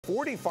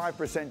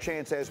45%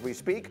 chance as we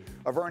speak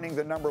of earning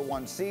the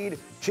 #1 seed.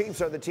 Chiefs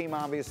are the team,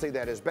 obviously,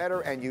 that is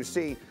better. And you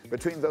see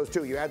between those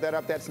two, you add that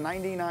up, that's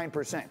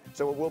 99%.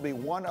 So it will be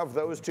one of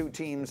those two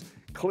teams.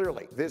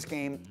 Clearly, this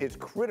game is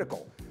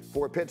critical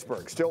for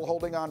Pittsburgh. Still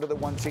holding on to the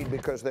 1 seed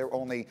because their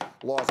only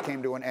loss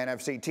came to an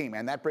NFC team.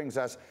 And that brings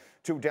us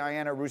to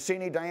Diana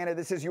Rossini. Diana,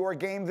 this is your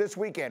game this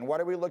weekend. What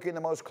are we looking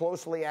the most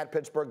closely at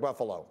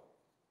Pittsburgh-Buffalo?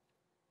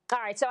 All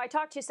right, so I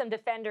talked to some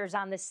defenders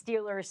on the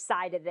Steelers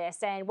side of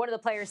this, and one of the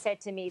players said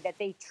to me that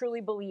they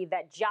truly believe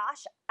that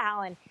Josh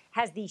Allen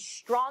has the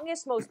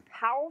strongest, most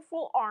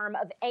powerful arm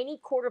of any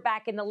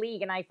quarterback in the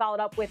league. And I followed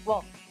up with,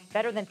 well,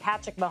 better than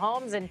Patrick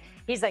Mahomes? And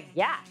he's like,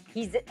 yeah,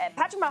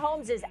 Patrick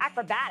Mahomes is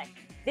acrobatic.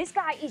 This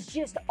guy is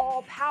just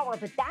all power.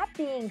 But that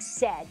being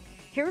said,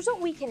 here's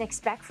what we can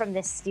expect from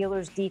this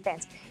Steelers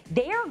defense.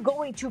 They are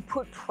going to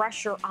put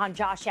pressure on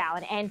Josh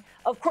Allen. And,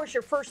 of course,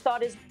 your first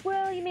thought is,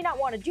 well, you may not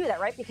want to do that,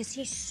 right? Because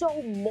he's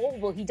so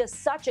mobile. He does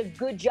such a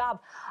good job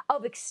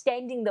of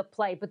extending the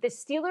play. But the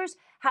Steelers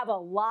have a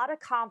lot of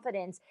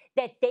confidence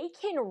that they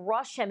can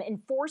rush him and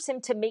force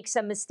him to make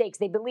some mistakes.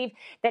 They believe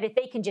that if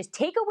they can just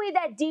take away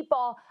that deep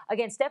ball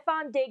against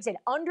Stephon Diggs and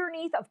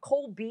underneath of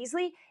Cole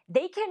Beasley,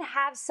 they can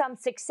have some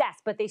success.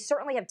 But they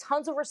certainly have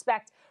tons of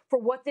respect for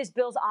what this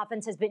Bills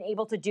offense has been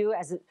able to do.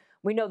 As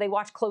we know, they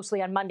watched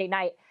closely on Monday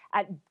night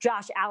at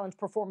Josh Allen's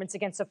performance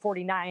against the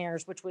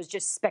 49ers, which was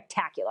just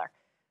spectacular.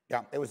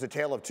 Yeah, it was a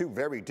tale of two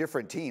very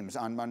different teams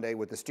on Monday,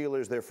 with the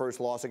Steelers, their first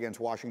loss against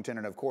Washington,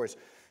 and, of course,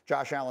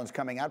 Josh Allen's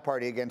coming out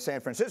party against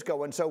San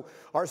Francisco. And so,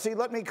 RC,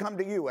 let me come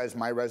to you as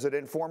my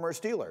resident former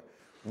Steeler.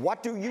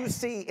 What do you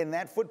see in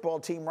that football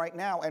team right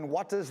now, and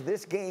what does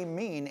this game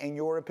mean, in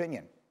your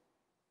opinion?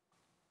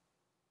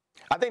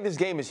 I think this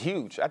game is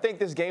huge. I think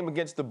this game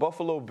against the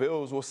Buffalo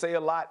Bills will say a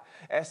lot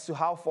as to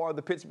how far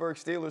the Pittsburgh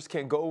Steelers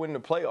can go in the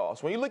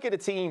playoffs. When you look at a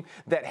team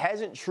that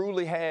hasn't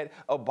truly had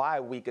a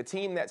bye week, a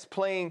team that's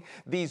playing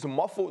these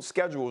muffled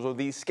schedules or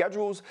these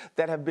schedules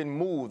that have been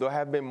moved or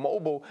have been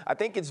mobile, I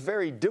think it's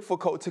very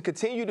difficult to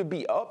continue to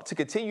be up, to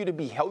continue to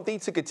be healthy,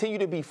 to continue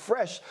to be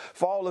fresh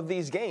for all of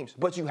these games.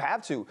 But you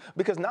have to,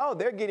 because now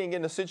they're getting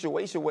in a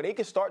situation where they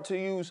can start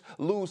to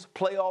lose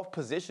playoff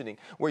positioning,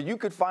 where you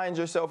could find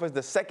yourself as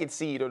the second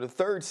seed or the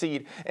third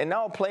seed, and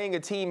now playing a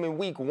team in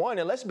week 1.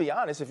 And let's be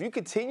honest, if you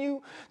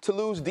continue to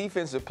lose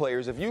defensive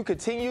players, if you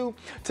continue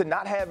to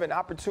not have an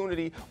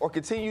opportunity or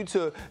continue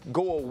to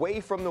go away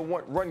from the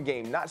run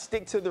game, not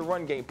stick to the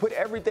run game, put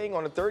everything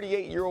on a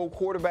 38-year-old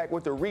quarterback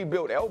with a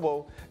rebuilt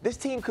elbow, this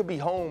team could be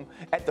home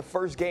at the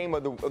first game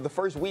of the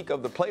first week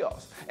of the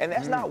playoffs. And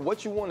that's not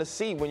what you want to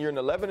see when you're an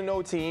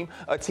 11-0 team,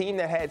 a team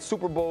that had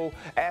Super Bowl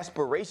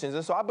aspirations.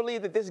 And so I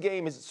believe that this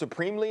game is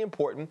supremely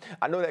important.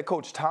 I know that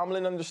Coach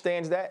Tomlin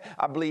understands that.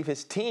 I believe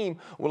his team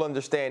will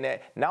understand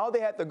that. Now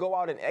they have to go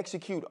out and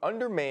execute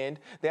undermanned.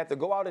 They have to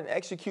go out and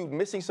execute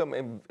missing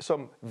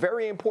some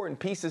very important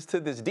pieces to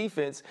this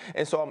defense.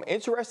 And so I'm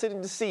interested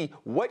to see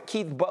what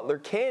Keith Butler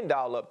can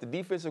dial up, the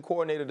defensive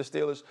coordinator of the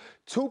Steelers,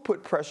 to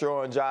put pressure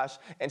on Josh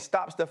and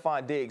stop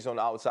Stephon Diggs on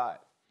the outside.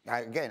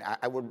 Again,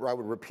 I would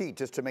repeat,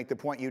 just to make the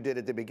point you did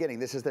at the beginning,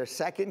 this is their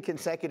second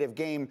consecutive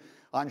game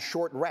on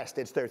short rest.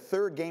 It's their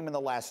third game in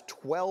the last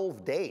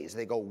 12 days.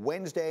 They go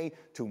Wednesday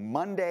to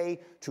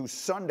Monday to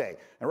Sunday.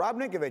 And Rob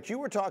Ninkovich, you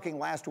were talking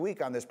last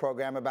week on this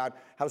program about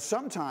how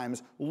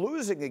sometimes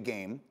losing a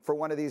game for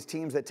one of these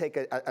teams that take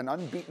an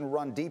unbeaten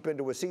run deep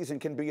into a season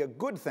can be a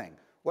good thing.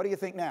 What do you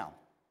think now?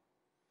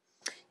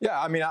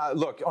 Yeah, I mean,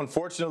 look,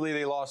 unfortunately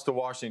they lost to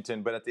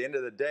Washington, but at the end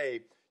of the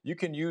day, you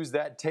can use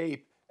that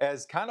tape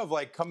as kind of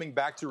like coming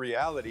back to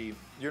reality.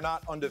 You're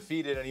not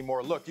undefeated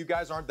anymore. Look, you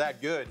guys aren't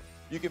that good.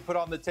 You can put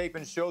on the tape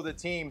and show the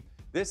team.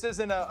 This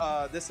isn't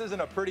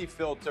a pretty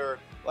filter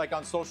like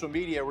on social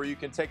media where you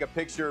can take a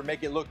picture,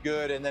 make it look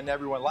good, and then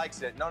everyone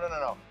likes it.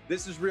 No.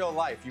 This is real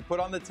life. You put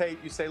on the tape.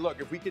 You say,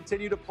 look, if we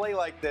continue to play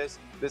like this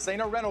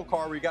ain't a rental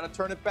car where you got to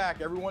turn it back.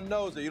 Everyone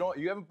knows that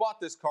you haven't bought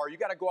this car. You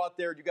got to go out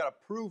there. You got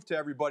to prove to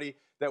everybody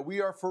that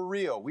we are for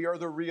real. We are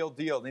the real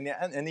deal. In the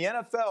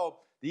NFL,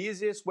 the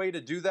easiest way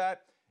to do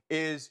that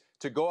is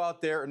to go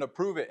out there and to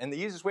prove it. And the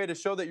easiest way to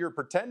show that you're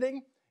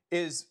pretending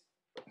is,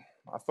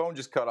 my phone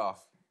just cut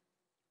off.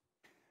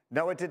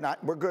 No, it did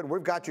not. We're good.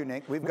 We've got you,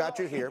 Nick. We've got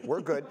you here. We're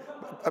good.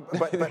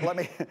 But let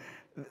me,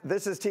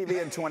 this is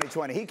TV in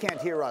 2020. He can't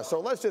hear us. So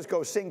let's just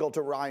go single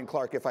to Ryan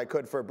Clark, if I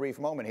could, for a brief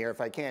moment here,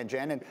 if I can,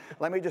 Jen. And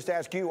let me just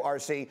ask you,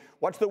 RC,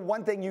 what's the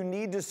one thing you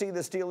need to see the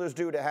Steelers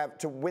do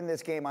to win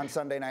this game on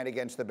Sunday night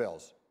against the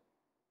Bills?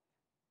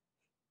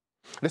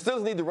 The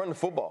Steelers need to run the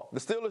football. The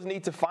Steelers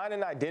need to find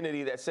an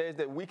identity that says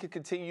that we could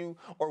continue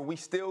or we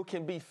still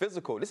can be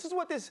physical. This is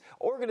what this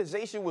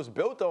organization was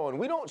built on.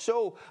 We don't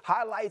show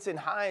highlights and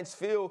Heinz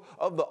feel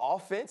of the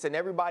offense and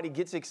everybody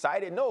gets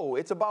excited. No,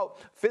 it's about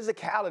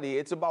physicality.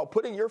 It's about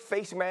putting your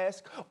face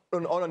mask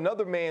on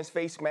another man's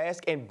face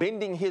mask and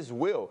bending his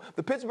will.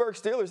 The Pittsburgh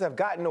Steelers have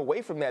gotten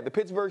away from that. The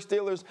Pittsburgh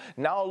Steelers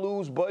now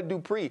lose Bud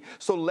Dupree.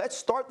 So let's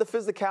start the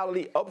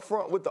physicality up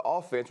front with the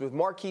offense, with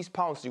Marquise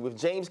Pouncey, with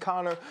James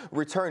Conner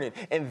returning.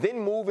 run and then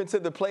move into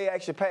the play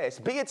action pass.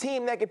 Be a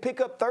team that can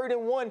pick up 3rd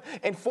and 1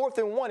 and 4th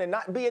and 1 and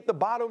not be at the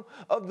bottom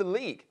of the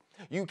league.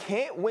 You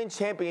can't win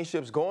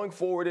championships going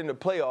forward in the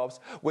playoffs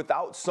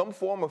without some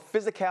form of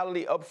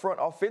physicality up front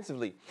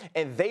offensively,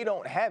 and they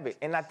don't have it.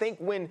 And I think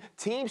when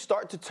teams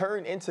start to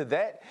turn into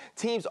that,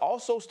 teams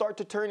also start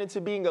to turn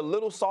into being a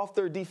little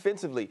softer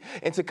defensively,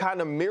 into kind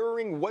of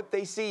mirroring what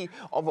they see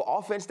of an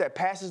offense that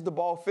passes the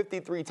ball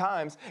 53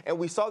 times, and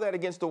we saw that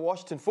against the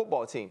Washington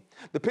football team.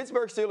 The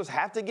Pittsburgh Steelers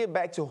have to get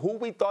back to who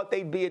we thought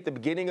they'd be at the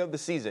beginning of the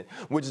season,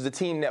 which is a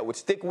team that would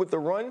stick with the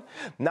run,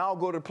 now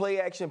go to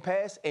play action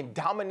pass, and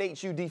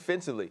dominate you defensively.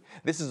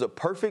 This is a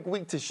perfect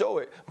week to show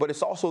it, but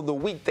it's also the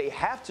week they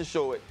have to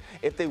show it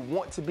if they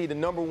want to be the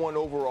 #1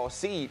 overall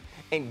seed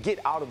and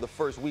get out of the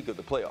first week of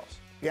the playoffs.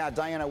 Yeah,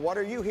 Diana, what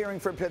are you hearing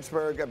from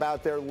Pittsburgh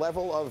about their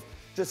level of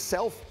just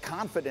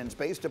self-confidence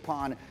based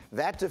upon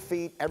that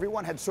defeat?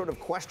 Everyone had sort of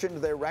questioned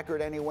their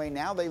record anyway.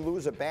 Now they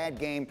lose a bad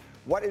game.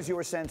 What is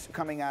your sense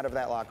coming out of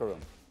that locker room?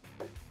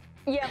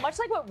 Yeah, much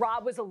like what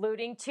Rob was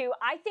alluding to,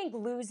 I think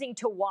losing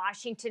to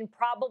Washington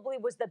probably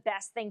was the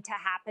best thing to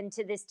happen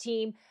to this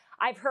team.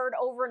 I've heard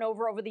over and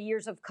over the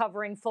years of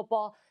covering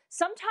football,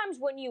 sometimes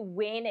when you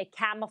win, it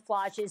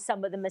camouflages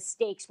some of the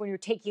mistakes when you're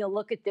taking a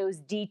look at those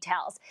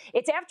details.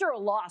 It's after a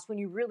loss when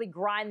you really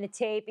grind the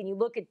tape and you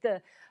look at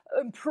the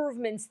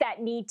improvements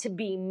that need to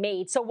be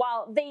made. So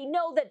while they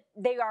know that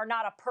they are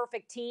not a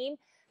perfect team,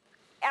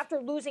 after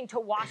losing to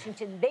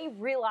Washington, they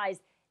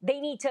realized they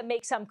need to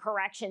make some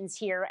corrections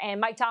here. And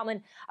Mike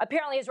Tomlin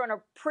apparently has run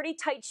a pretty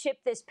tight ship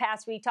this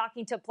past week,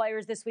 talking to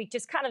players this week,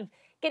 just kind of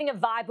getting a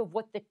vibe of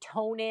what the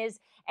tone is.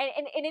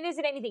 And it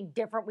isn't anything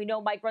different. We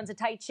know Mike runs a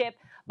tight ship.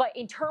 But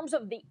in terms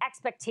of the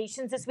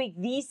expectations this week,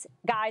 these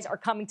guys are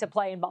coming to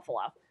play in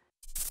Buffalo.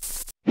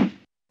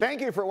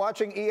 Thank you for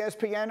watching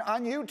ESPN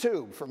on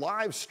YouTube. For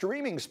live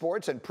streaming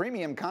sports and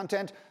premium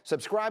content,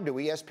 subscribe to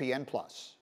ESPN+.